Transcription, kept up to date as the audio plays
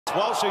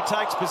Walsh who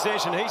takes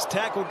possession. He's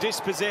tackled,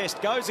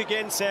 dispossessed. Goes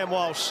again, Sam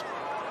Walsh.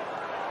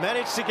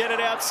 Managed to get it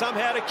out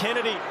somehow to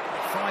Kennedy.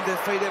 Find their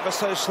feet ever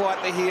so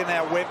slightly here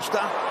now,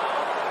 Webster.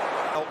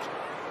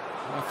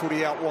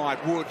 Footy out wide,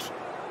 Wood.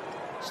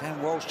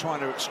 Sam Walsh trying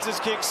to... His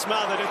kick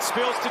smothered. It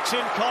spills to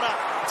Chincotta,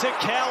 to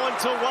Cowan,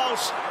 to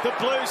Walsh. The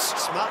Blues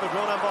smothered,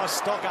 well done by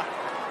Stocker.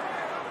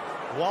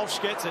 Walsh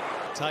gets it,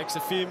 takes a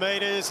few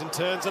metres and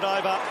turns it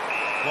over.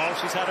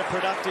 Walsh has had a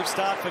productive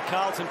start for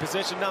Carlton.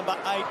 Possession number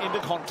 8 into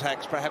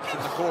contacts, perhaps in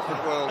the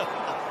corporate world,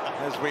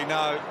 as we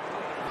know.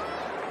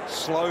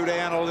 Slow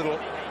down a little.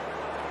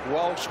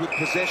 Walsh with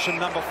possession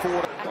number 4.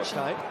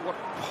 What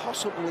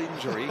possible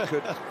injury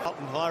could...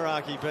 Carlton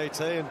hierarchy,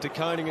 BT, and De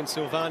Koning and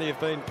Silvani have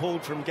been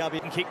pulled from Gubby.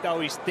 Kick,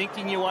 though, he's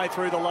thinking your way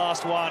through the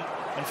last one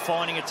and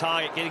finding a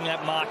target, getting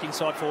that mark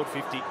inside forward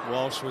 50.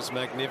 Walsh was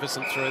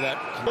magnificent through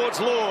that. Towards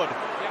Lord,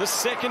 the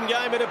second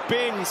game at a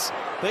bins.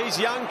 These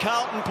young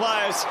Carlton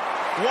players.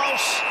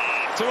 Walsh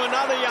to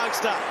another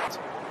youngster.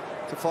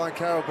 To find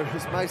Carroll, but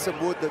it's Mason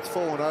Wood that's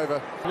fallen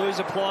over. Blues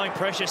applying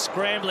pressure,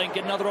 scrambling,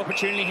 get another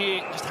opportunity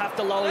here. Just have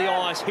to lower the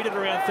eyes, hit it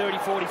around 30,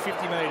 40,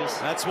 50 metres.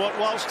 That's what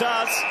Walsh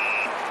does.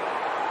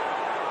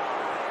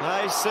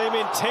 They seem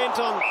intent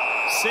on...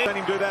 Seen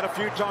him do that a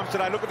few times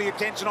today. Look at the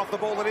attention off the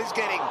ball that he's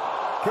getting.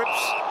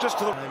 Cripps just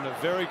to the... And a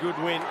very good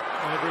win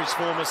over his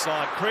former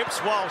side.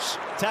 Cripps, Walsh,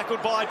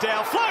 tackled by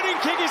Dow. Floating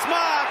kick is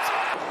marked.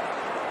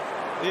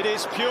 It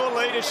is pure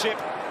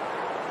leadership.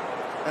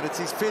 And it's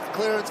his 5th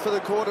clearance for the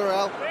quarter,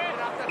 Al.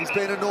 He's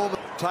been enormous.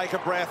 Take a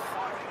breath.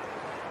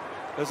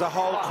 There's a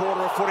whole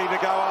quarter of footy to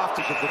go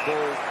after the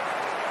ball.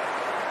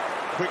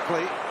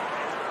 Quickly.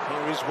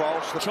 Here is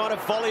Walsh. Trying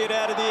to volley it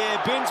out of the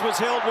air. Binns was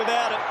held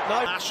without it.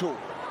 No. Marshall.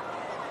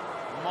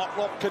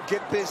 Motlop could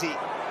get busy.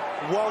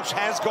 Walsh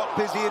has got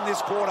busy in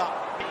this quarter.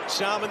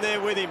 Sharman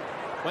there with him.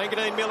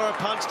 Wangadine Miller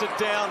punched it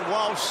down.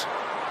 Walsh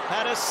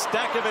had a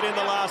stack of it in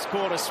the last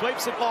quarter.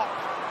 Sweeps it lock.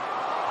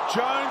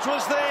 Jones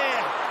was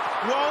there.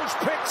 Walsh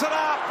picks it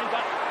up.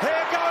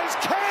 Here goes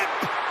Kemp.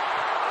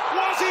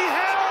 Was he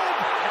held?